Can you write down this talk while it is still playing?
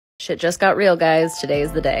Shit just got real, guys. Today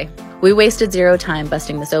is the day. We wasted 0 time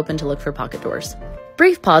busting this open to look for pocket doors.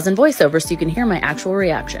 Brief pause and voiceover so you can hear my actual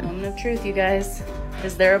reaction. Moment of truth, you guys.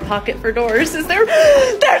 Is there a pocket for doors? There's a pocket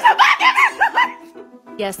for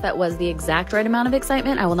doors! Yes, that was the exact right amount of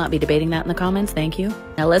excitement. I will not be debating that in the comments. Thank you.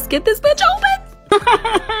 Now let's get this bitch open.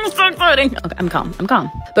 So exciting. Okay, I'm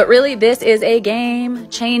calm. But really, this is a game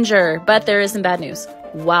changer. But there is some bad news.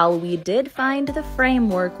 While we did find the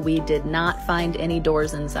framework, we did not find any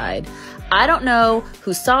doors inside. I don't know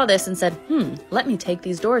who saw this and said, let me take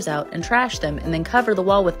these doors out and trash them and then cover the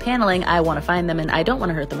wall with paneling. I want to find them and I don't want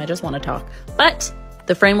to hurt them. I just want to talk. But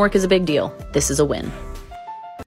the framework is a big deal. This is a win.